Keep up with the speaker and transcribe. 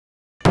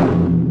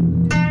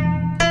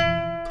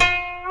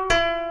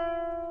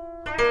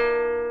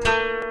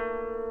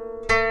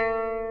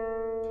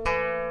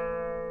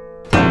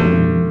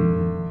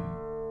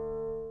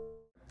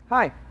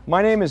Hi,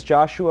 my name is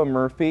Joshua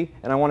Murphy,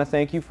 and I want to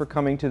thank you for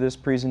coming to this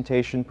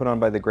presentation put on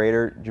by the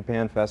Greater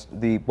Japan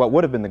what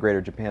would have been the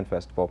Greater Japan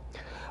Festival.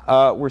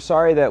 We're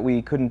sorry that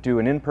we couldn't do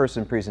an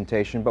in-person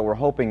presentation, but we're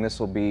hoping this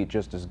will be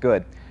just as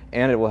good,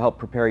 and it will help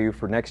prepare you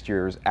for next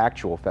year's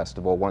actual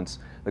festival once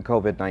the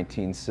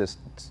COVID-19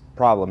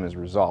 problem is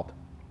resolved.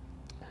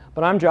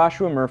 But I'm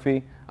Joshua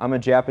Murphy. I'm a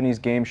Japanese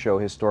game show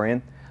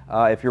historian.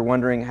 If you're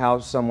wondering how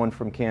someone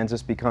from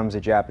Kansas becomes a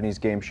Japanese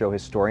game show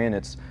historian,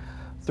 it's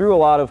through a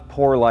lot of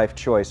poor life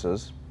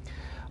choices.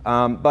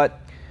 But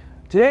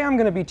today I'm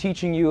going to be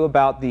teaching you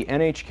about the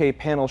NHK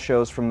panel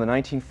shows from the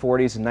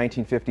 1940s and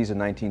 1950s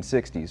and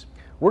 1960s.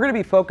 We're going to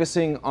be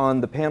focusing on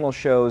the panel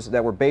shows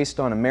that were based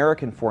on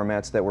American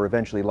formats that were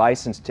eventually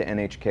licensed to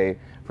NHK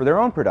for their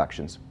own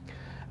productions.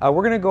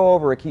 We're going to go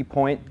over a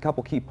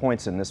couple key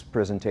points in this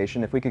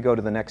presentation. If we could go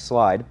to the next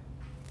slide.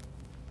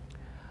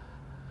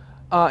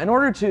 In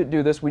order to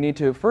do this, we need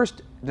to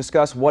first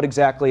discuss what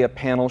exactly a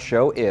panel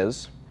show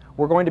is.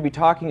 We're going to be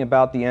talking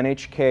about the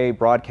NHK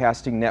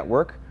Broadcasting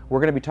Network. We're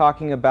going to be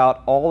talking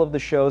about all of the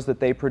shows that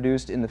they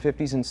produced in the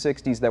 50s and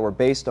 60s that were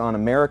based on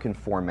American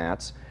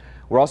formats.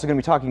 We're also going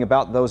to be talking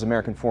about those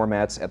American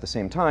formats at the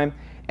same time,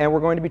 and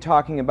we're going to be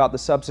talking about the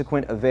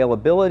subsequent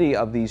availability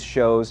of these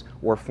shows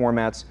or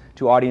formats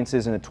to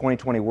audiences in a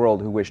 2020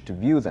 world who wish to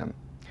view them.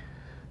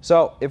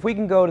 So if we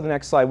can go to the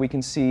next slide, we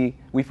can see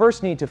we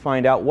first need to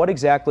find out what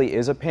exactly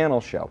is a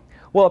panel show.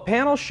 Well, a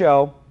panel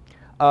show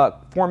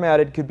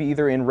formatted could be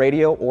either in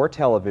radio or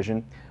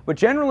television, but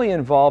generally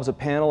involves a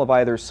panel of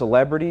either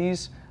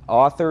celebrities,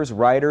 authors,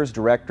 writers,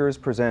 directors,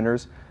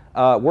 presenters,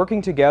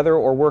 working together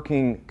or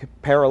working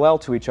parallel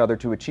to each other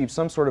to achieve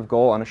some sort of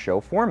goal on a show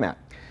format.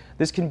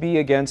 This can be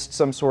against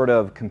some sort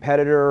of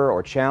competitor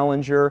or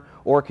challenger,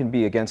 or it can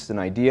be against an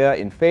idea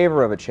in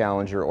favor of a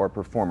challenger or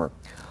performer.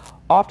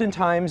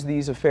 Oftentimes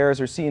these affairs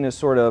are seen as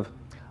sort of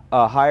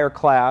higher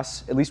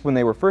class. At least when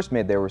they were first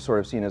made, they were sort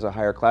of seen as a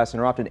higher class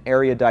and are often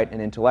erudite and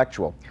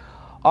intellectual.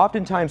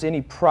 Oftentimes any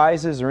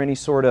prizes or any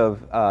sort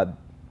of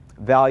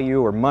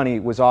value or money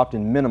was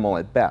often minimal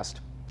at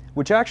best,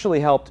 which actually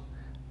helped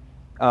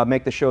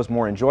make the shows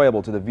more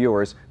enjoyable to the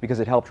viewers because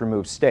it helped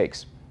remove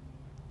stakes.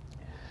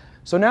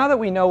 So now that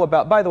we know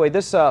about, by the way,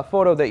 this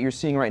photo that you're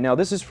seeing right now,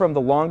 this is from the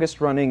longest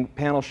running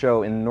panel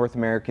show in North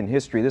American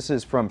history. This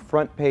is from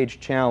Front Page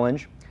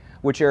Challenge,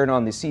 which aired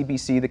on the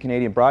CBC, the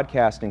Canadian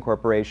Broadcasting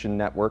Corporation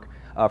network,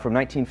 from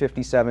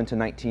 1957 to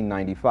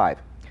 1995.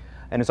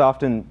 And is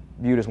often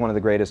viewed as one of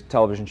the greatest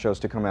television shows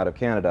to come out of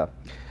Canada.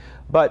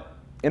 But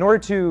in order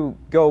to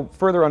go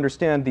further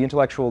understand the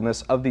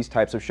intellectualness of these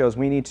types of shows,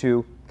 we need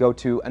to go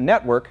to a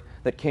network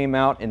that came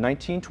out in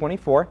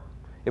 1924.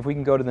 If we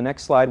can go to the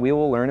next slide, we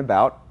will learn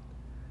about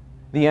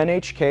the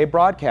NHK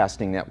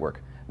Broadcasting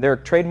Network. Their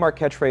trademark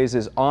catchphrase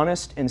is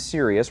honest and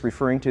serious,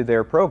 referring to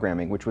their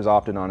programming, which was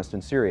often honest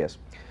and serious.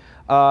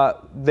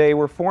 They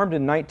were formed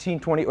in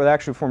 1920, or they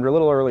actually formed a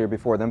little earlier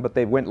before them, but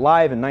they went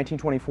live in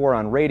 1924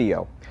 on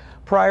radio.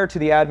 Prior to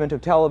the advent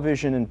of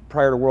television and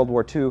prior to World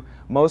War II,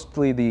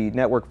 mostly the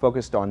network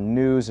focused on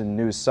news and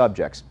news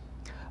subjects.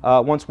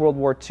 Once World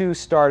War II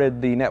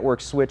started, the network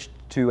switched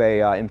to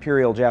a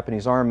Imperial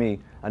Japanese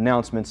Army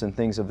announcements and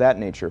things of that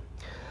nature.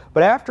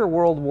 But after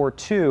World War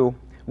II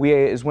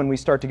is when we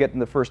start to get in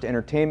the first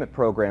entertainment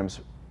programs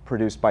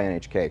produced by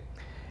NHK.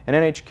 And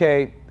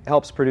NHK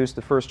helps produce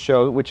the first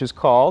show, which is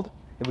called,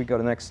 if we go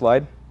to the next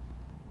slide,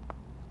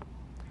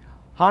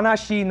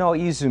 Hanashi no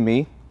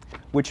Izumi,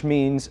 which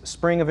means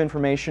Spring of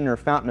Information or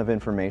Fountain of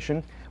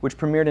Information, which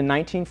premiered in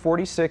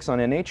 1946 on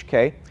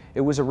NHK.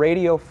 It was a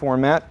radio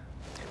format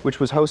which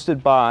was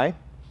hosted by,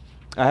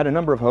 I had a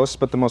number of hosts,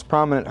 but the most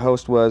prominent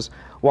host was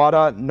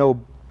Wada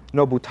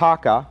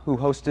Nobutaka, who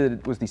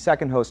was the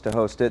second host to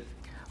host it,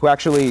 who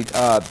actually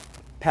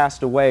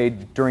passed away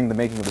during the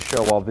making of the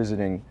show while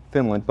visiting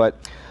Finland.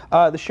 But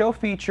the show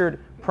featured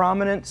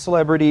prominent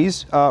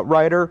celebrities,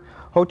 writer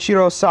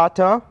Hoichiro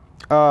Sata,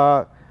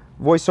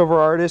 voiceover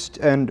artist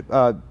and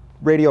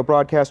radio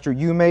broadcaster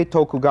Yume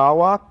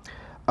Tokugawa,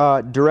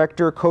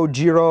 director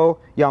Kojiro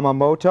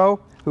Yamamoto,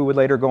 who would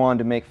later go on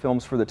to make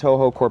films for the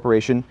Toho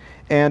Corporation,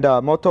 and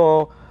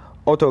Moto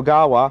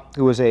Otogawa,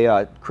 who was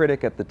a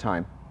critic at the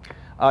time,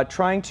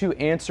 trying to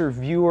answer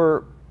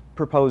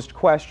viewer-proposed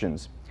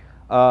questions.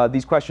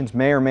 These questions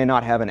may or may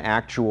not have an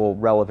actual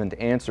relevant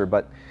answer,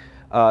 but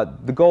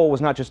the goal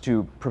was not just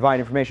to provide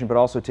information, but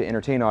also to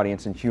entertain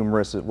audience in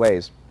humorous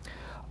ways.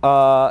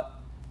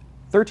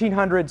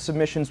 1,300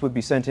 submissions would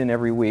be sent in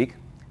every week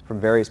from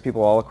various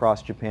people all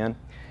across Japan.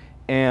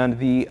 And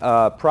the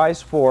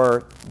prize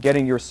for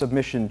getting your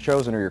submission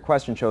chosen or your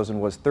question chosen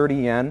was 30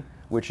 yen,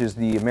 which is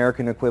the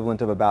American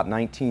equivalent of about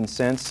 19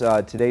 cents.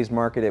 Today's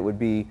market, it would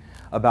be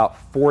about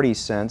 40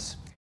 cents.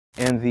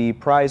 And the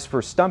prize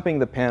for stumping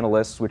the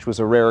panelists, which was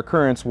a rare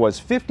occurrence, was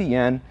 50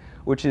 yen,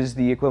 which is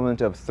the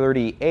equivalent of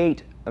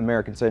 38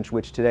 American cents,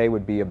 which today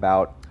would be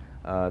about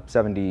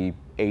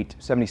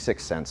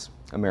 76 cents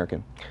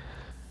American.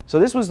 So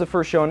this was the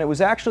first show, and it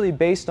was actually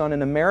based on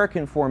an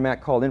American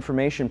format called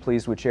Information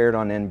Please, which aired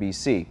on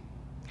NBC.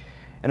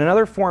 And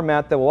another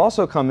format that will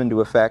also come into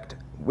effect,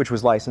 which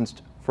was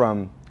licensed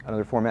from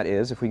another format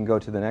is, if we can go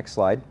to the next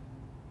slide,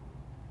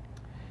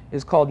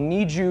 is called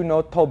Niju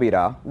no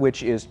Tobira,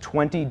 which is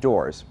 20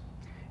 doors.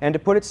 And to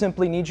put it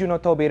simply, Niju no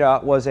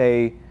Tobira was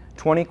a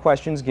 20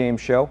 questions game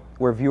show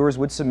where viewers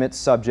would submit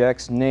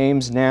subjects,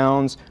 names,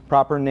 nouns,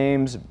 proper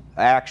names,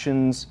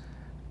 actions,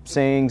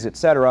 sayings,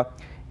 etc.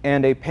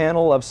 And a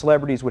panel of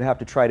celebrities would have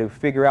to try to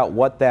figure out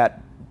what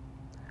that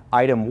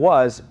item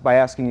was by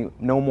asking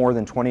no more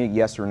than 20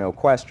 yes or no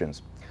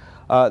questions.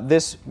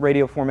 This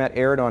radio format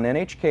aired on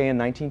NHK in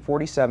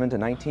 1947 to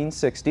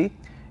 1960.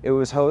 It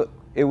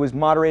was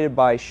moderated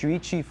by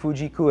Shuichi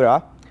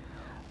Fujikura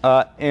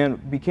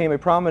and became a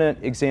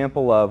prominent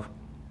example of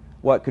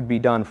what could be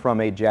done from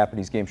a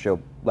Japanese game show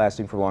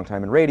lasting for a long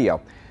time in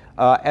radio.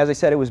 As I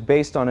said, it was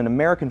based on an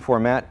American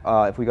format.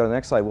 If we go to the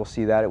next slide, we'll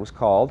see that it was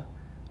called,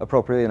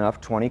 appropriately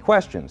enough, 20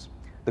 Questions.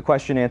 The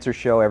question-answer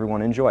show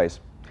everyone enjoys.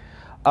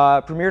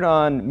 Premiered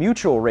on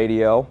Mutual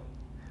Radio,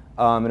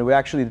 and it was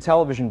actually the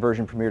television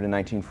version premiered in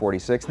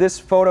 1946. This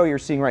photo you're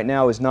seeing right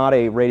now is not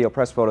a radio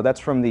press photo.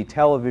 That's from the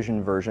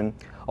television version,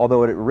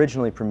 although it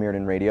originally premiered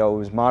in radio. It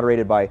was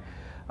moderated by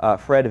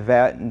Fred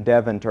Van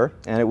Deventer,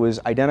 and it was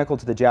identical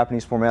to the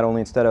Japanese format, only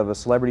instead of a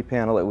celebrity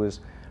panel, it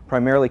was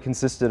primarily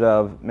consisted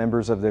of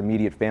members of the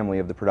immediate family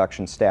of the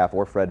production staff,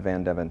 or Fred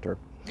Van Deventer.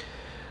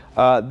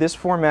 This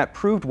format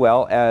proved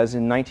well, as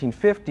in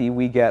 1950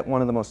 we get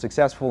one of the most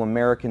successful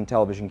American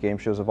television game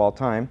shows of all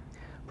time,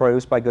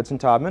 produced by Goodson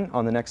Todman.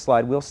 On the next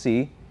slide we'll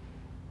see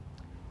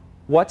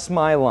What's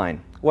My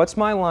Line? What's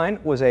My Line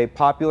was a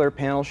popular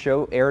panel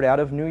show aired out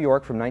of New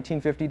York from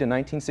 1950 to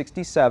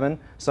 1967,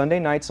 Sunday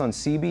nights on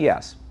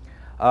CBS.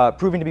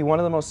 Proving to be one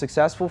of the most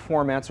successful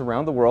formats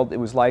around the world. It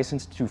was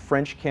licensed to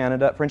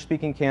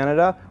French-speaking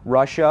Canada,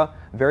 Russia,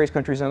 various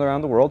countries around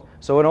the world.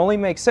 So it only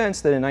makes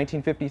sense that in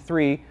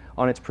 1953,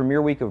 on its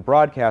premiere week of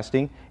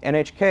broadcasting,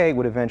 NHK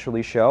would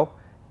eventually show,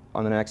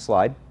 on the next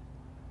slide,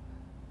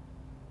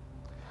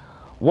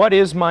 What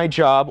is My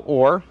Job?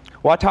 Or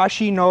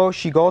Watashi no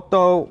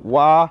Shigoto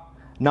wa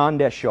Nan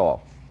Deshou?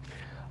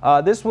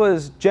 This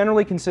was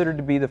generally considered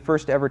to be the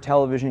first ever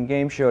television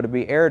game show to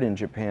be aired in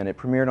Japan. It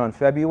premiered on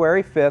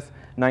February 5th,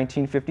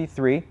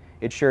 1953.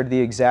 It shared the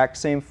exact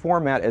same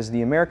format as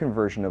the American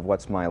version of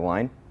What's My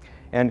Line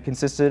and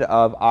consisted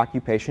of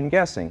occupation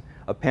guessing.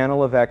 A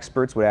panel of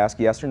experts would ask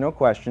yes or no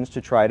questions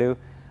to try to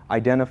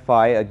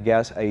identify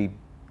a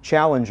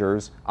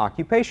challenger's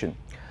occupation.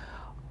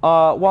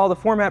 While the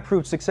format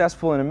proved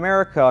successful in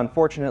America,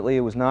 unfortunately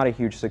it was not a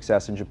huge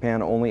success in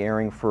Japan, only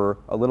airing for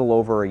a little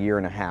over a year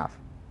and a half.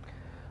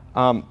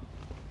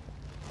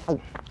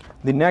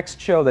 The next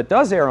show that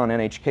does air on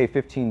NHK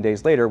 15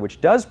 days later, which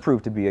does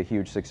prove to be a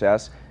huge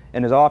success,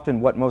 and is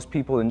often what most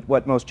people and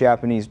what most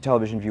Japanese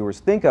television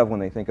viewers think of when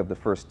they think of the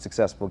first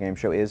successful game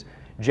show, is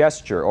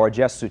Gesture, or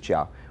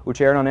Jessucha,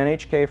 which aired on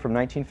NHK from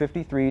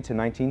 1953 to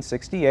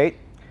 1968.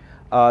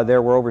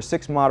 There were over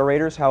 6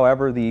 moderators.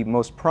 However, the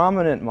most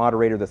prominent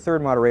moderator, the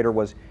third moderator,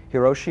 was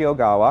Hiroshi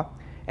Ogawa,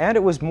 and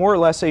it was more or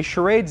less a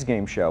charades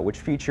game show, which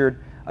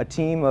featured a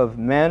team of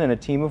men and a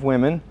team of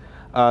women.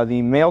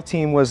 The male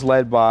team was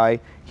led by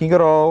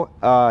Higuro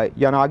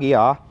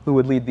Yanagiya, who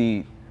would lead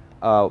the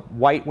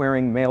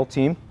white-wearing male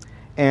team,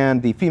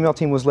 and the female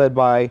team was led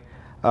by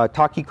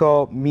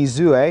Takiko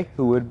Mizue,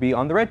 who would be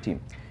on the red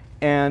team.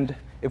 And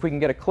if we can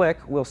get a click,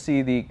 we'll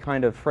see the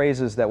kind of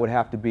phrases that would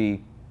have to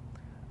be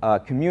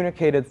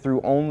communicated through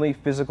only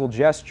physical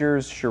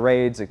gestures,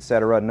 charades,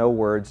 etc., no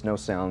words, no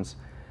sounds.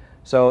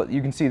 So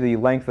you can see the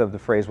length of the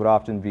phrase would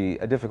often be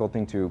a difficult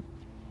thing to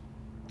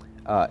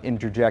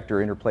interject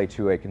or interplay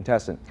to a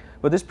contestant.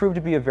 But this proved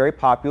to be a very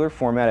popular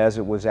format, as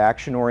it was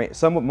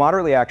somewhat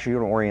moderately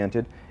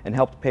action-oriented, and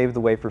helped pave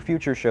the way for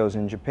future shows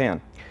in Japan.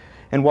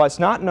 And what's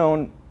not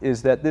known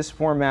is that this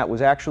format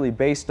was actually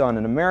based on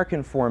an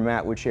American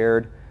format which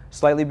aired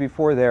slightly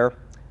before there,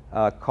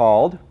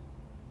 called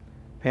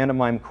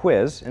Pantomime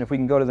Quiz. And if we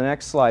can go to the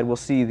next slide, we'll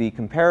see the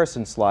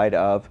comparison slide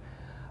of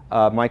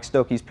Mike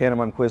Stokey's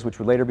Pantomime Quiz, which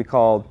would later be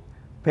called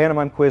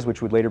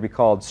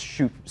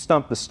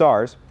Stump the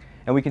Stars.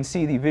 And we can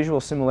see the visual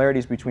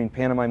similarities between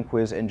Pantomime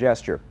Quiz and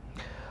Gesture.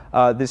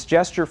 This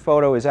Gesture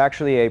photo is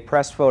actually a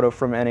press photo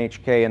from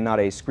NHK and not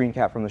a screen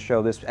cap from the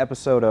show. This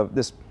episode of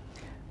this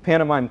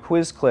Pantomime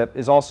Quiz clip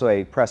is also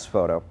a press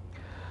photo.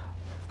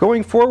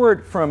 Going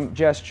forward from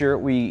Gesture,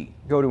 we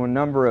go to a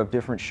number of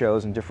different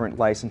shows and different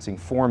licensing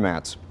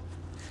formats.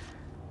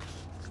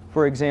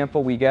 For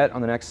example, we get, on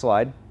the next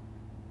slide,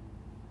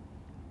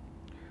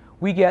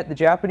 we get the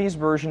Japanese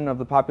version of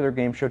the popular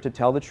game show To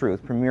Tell the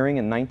Truth, premiering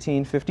in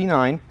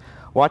 1959,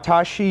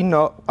 Watashi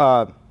no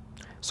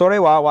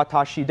Sore wa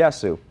Watashi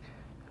desu,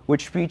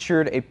 which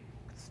featured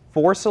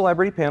 4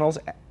 celebrity panels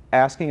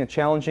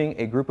challenging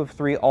a group of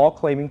 3, all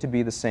claiming to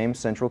be the same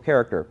central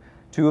character.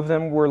 2 of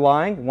them were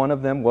lying, 1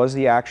 of them was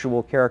the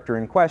actual character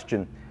in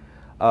question,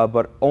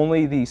 but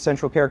only the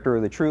central character,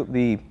 or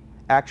the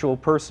actual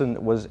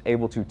person, was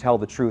able to tell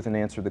the truth and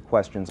answer the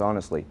questions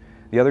honestly.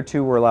 The other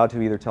 2 were allowed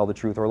to either tell the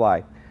truth or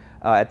lie.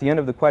 At the end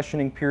of the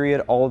questioning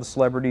period, all of the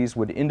celebrities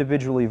would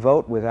individually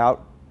vote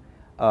without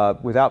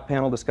without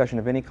panel discussion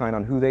of any kind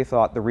on who they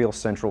thought the real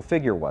central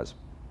figure was.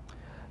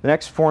 The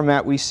next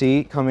format we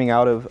see coming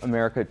out of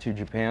America to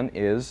Japan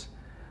is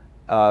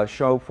a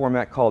show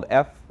format called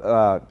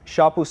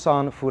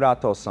Shapu-san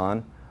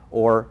Furato-san,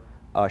 or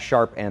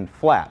Sharp and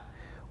Flat,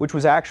 which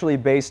was actually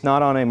based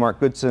not on a Mark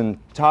Goodson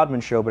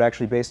Todman show, but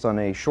actually based on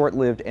a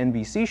short-lived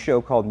NBC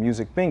show called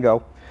Music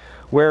Bingo,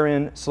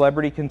 wherein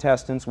celebrity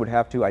contestants would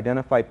have to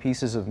identify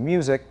pieces of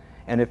music,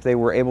 and if they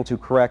were able to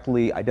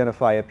correctly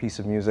identify a piece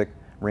of music,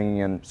 ringing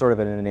in sort of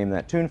in a name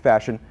that tune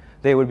fashion,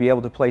 they would be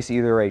able to place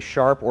either a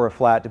sharp or a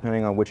flat,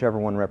 depending on whichever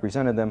one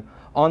represented them,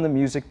 on the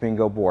Music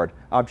Bingo board.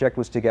 Object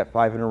was to get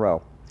 5 in a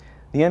row.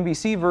 The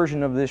NBC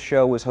version of this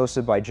show was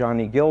hosted by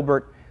Johnny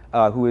Gilbert,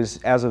 who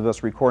is, as of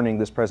us recording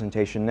this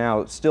presentation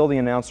now, still the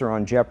announcer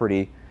on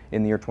Jeopardy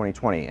in the year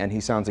 2020, and he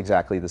sounds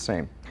exactly the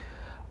same.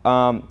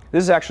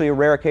 This is actually a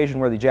rare occasion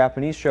where the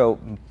Japanese show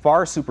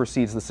far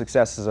supersedes the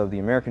successes of the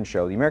American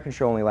show. The American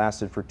show only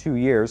lasted for 2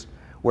 years,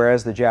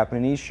 whereas the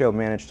Japanese show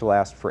managed to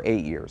last for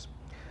 8 years.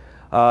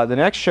 The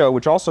next show,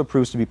 which also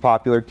proves to be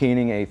popular,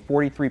 gaining a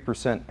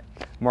 43%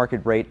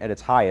 market rate at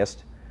its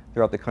highest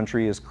throughout the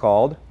country, is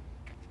called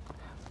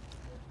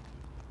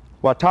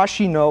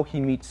Watashi no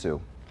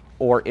Himitsu,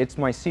 or It's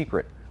My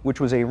Secret, which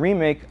was a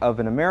remake of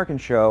an American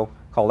show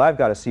called I've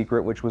Got a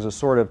Secret, which was a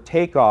sort of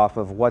takeoff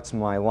of What's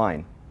My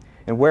Line.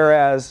 And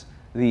whereas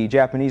the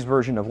Japanese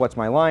version of What's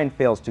My Line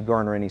fails to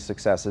garner any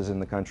successes in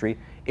the country,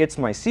 It's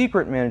My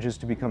Secret manages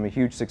to become a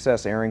huge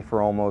success, airing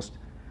for almost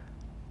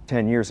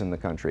 10 years in the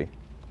country.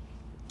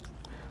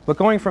 But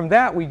going from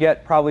that, we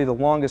get probably the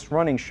longest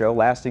running show,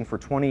 lasting for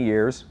 20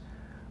 years,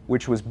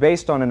 which was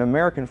based on an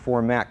American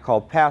format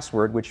called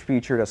Password, which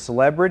featured a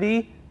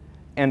celebrity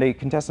and a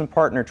contestant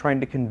partner trying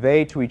to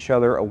convey to each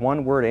other a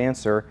one-word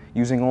answer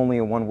using only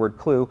a one-word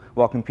clue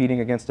while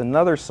competing against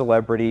another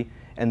celebrity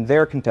and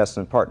their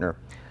contestant partner.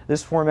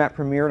 This format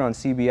premiered on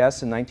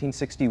CBS in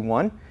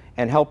 1961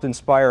 and helped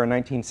inspire a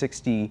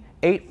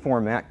 1968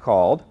 format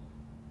called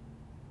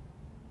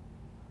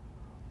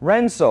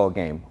Renso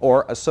game,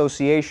 or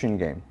Association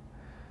Game.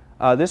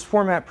 This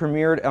format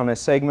premiered on a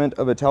segment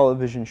of a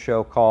television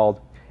show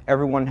called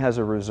Everyone Has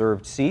a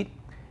Reserved Seat,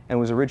 and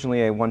was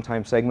originally a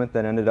one-time segment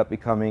that ended up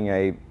becoming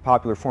a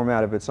popular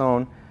format of its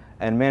own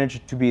and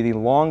managed to be the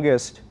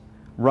longest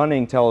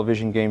running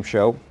television game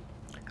show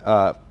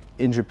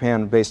in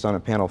Japan based on a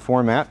panel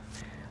format.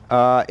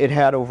 It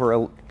had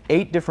over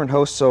 8 different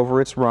hosts over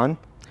its run.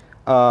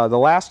 The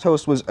last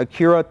host was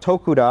Akira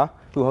Tokuda,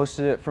 who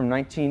hosted it from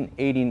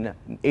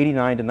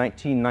 1989 to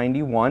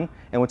 1991.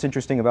 And what's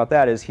interesting about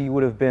that is he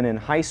would have been in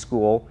high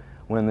school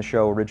when the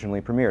show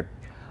originally premiered.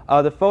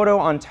 The photo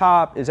on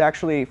top is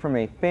actually from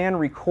a fan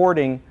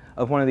recording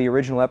of one of the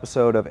original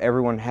episodes of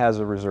Everyone Has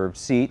a Reserved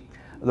Seat.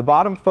 The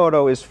bottom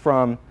photo is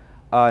from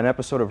an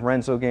episode of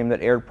Renso Game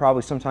that aired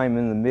probably sometime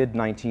in the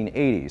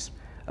mid-1980s,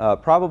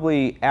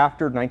 probably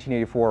after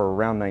 1984 or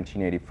around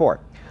 1984.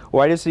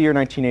 Why does the year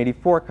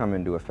 1984 come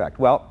into effect?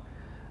 Well,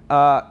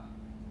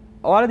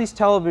 a lot of these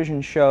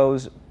television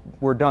shows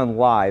were done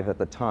live at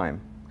the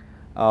time.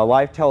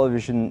 Live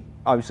television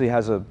obviously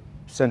has a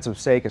sense of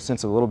stake, a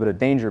sense of a little bit of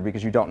danger,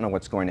 because you don't know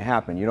what's going to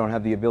happen. You don't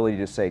have the ability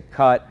to say,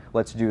 cut,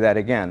 let's do that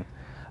again,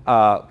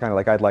 kind of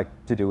like I'd like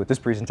to do with this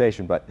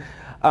presentation. But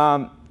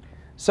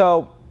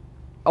so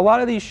a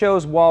lot of these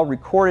shows, while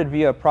recorded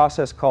via a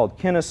process called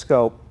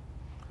kinescope,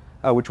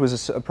 which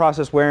was a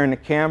process wherein a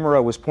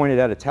camera was pointed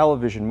at a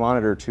television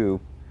monitor to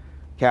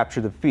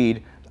capture the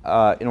feed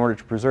in order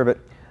to preserve it,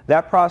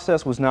 that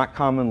process was not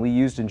commonly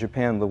used in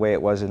Japan the way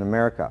it was in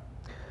America.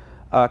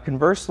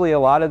 Conversely, a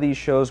lot of these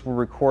shows were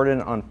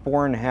recorded on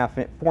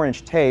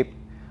 4-inch tape,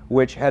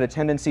 which had a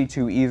tendency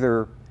to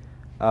either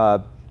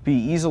be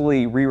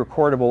easily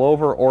re-recordable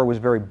over or was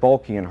very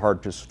bulky and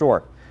hard to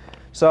store.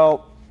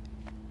 So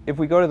if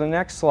we go to the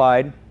next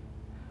slide,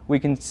 we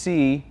can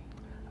see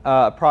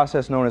a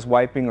process known as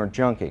wiping or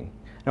junking.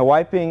 Now,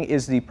 wiping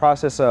is the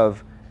process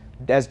of,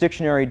 as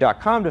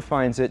dictionary.com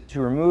defines it, to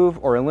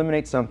remove or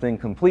eliminate something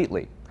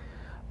completely.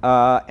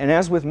 And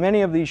as with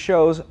many of these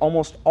shows,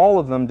 almost all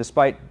of them,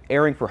 despite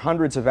airing for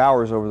hundreds of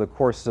hours over the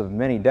course of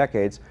many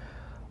decades,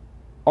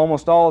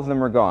 almost all of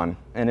them are gone.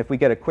 And if we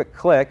get a quick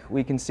click,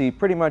 we can see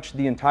pretty much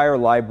the entire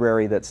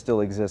library that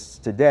still exists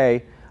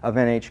today of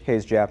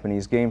NHK's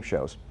Japanese game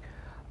shows.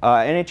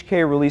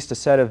 NHK released a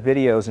set of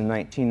videos in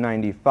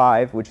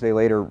 1995, which they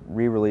later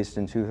re-released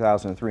in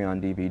 2003 on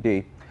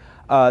DVD.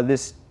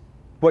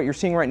 What you're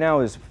seeing right now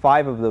is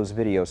 5 of those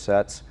video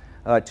sets.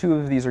 2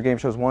 of these are game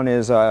shows. One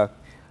is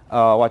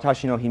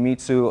Watashi no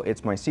Himitsu,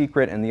 It's My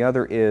Secret, and the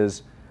other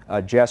is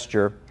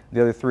Gesture.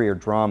 The other 3 are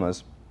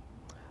dramas.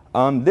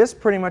 This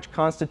pretty much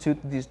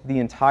constitutes the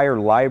entire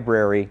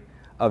library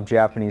of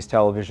Japanese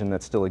television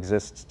that still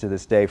exists to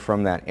this day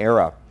from that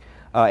era.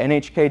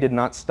 NHK did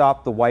not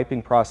stop the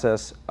wiping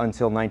process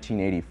until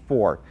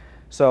 1984.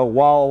 So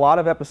while a lot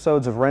of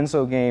episodes of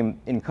Renso Game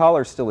in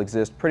color still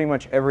exist, pretty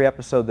much every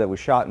episode that was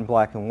shot in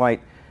black and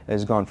white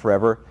is gone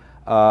forever.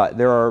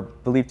 There are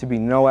believed to be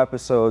no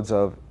episodes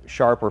of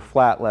Sharp or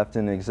Flat left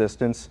in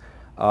existence.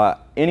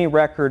 Any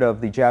record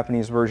of the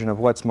Japanese version of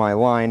What's My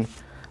Line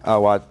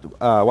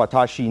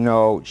watashi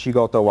no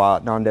shigoto wa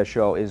nan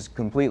desho is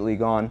completely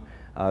gone.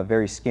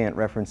 Very scant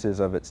references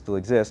of it still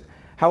exist.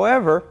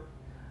 However,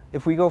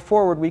 if we go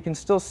forward, we can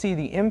still see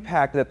the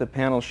impact that the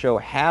panel show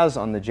has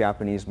on the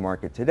Japanese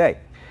market today.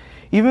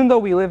 Even though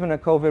we live in a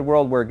COVID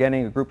world where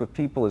getting a group of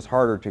people is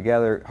hard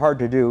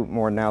to do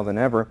more now than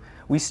ever,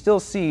 we still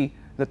see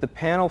that the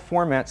panel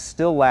format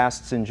still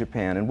lasts in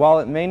Japan. And while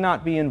it may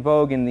not be in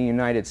vogue in the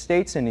United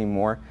States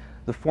anymore,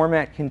 the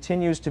format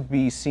continues to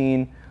be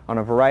seen on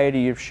a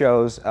variety of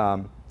shows.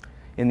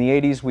 In the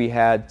 80s, we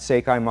had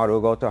Seikai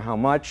Marugoto, How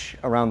Much?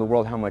 Around the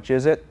World, How Much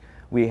Is It?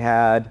 We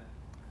had,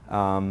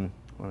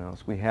 what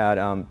else? We had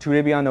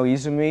Trivia no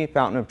Izumi,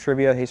 Fountain of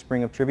Trivia, Hey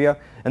Spring of Trivia.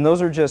 And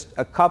those are just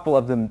a couple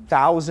of the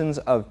thousands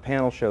of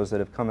panel shows that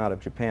have come out of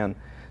Japan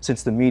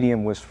since the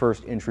medium was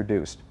first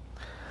introduced.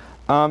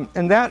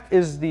 And that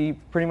is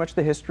pretty much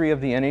the history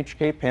of the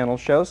NHK panel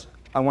shows.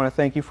 I want to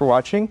thank you for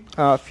watching.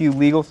 A few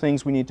legal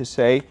things we need to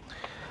say.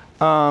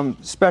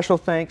 Special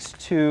thanks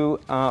to,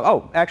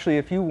 actually,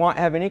 if you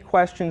have any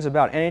questions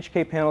about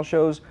NHK panel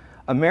shows,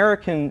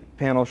 American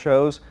panel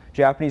shows,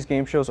 Japanese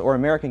game shows, or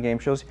American game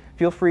shows,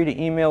 feel free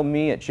to email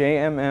me at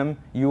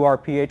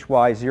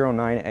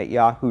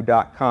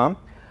jmmurphy09@yahoo.com.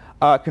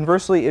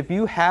 Conversely, if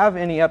you have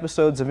any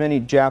episodes of any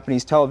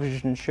Japanese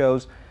television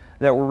shows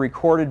that were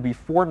recorded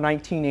before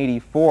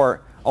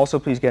 1984, also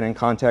please get in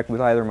contact with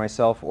either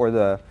myself or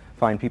the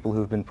fine people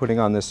who've been putting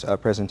on this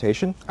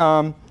presentation.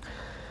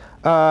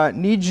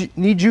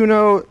 Niju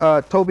no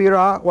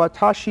tobira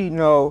watashi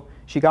no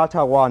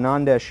shigata wa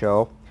nan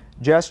desho?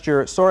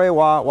 Gesture, sore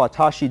wa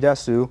watashi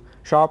desu.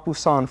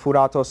 Sharpu-san,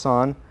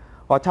 Furato-san,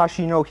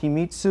 watashi no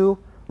himitsu,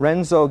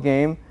 Renzo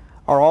game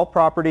are all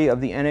property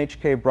of the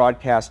NHK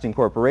Broadcasting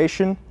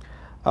Corporation.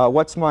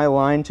 What's My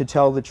Line to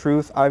Tell the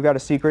Truth? I've Got a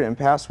Secret and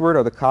Password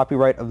are the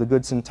copyright of the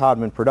Goodson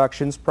Todman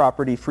Productions,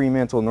 property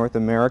Fremantle, North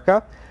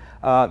America.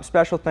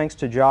 Special thanks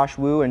to Josh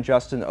Wu and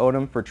Justin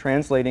Odom for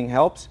translating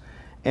helps.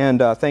 And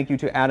thank you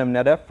to Adam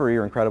Nedeff for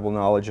your incredible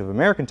knowledge of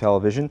American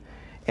television.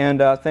 And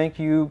thank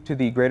you to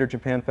the Greater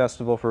Japan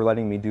Festival for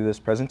letting me do this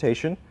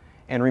presentation.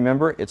 And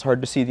remember, it's hard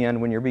to see the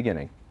end when you're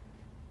beginning.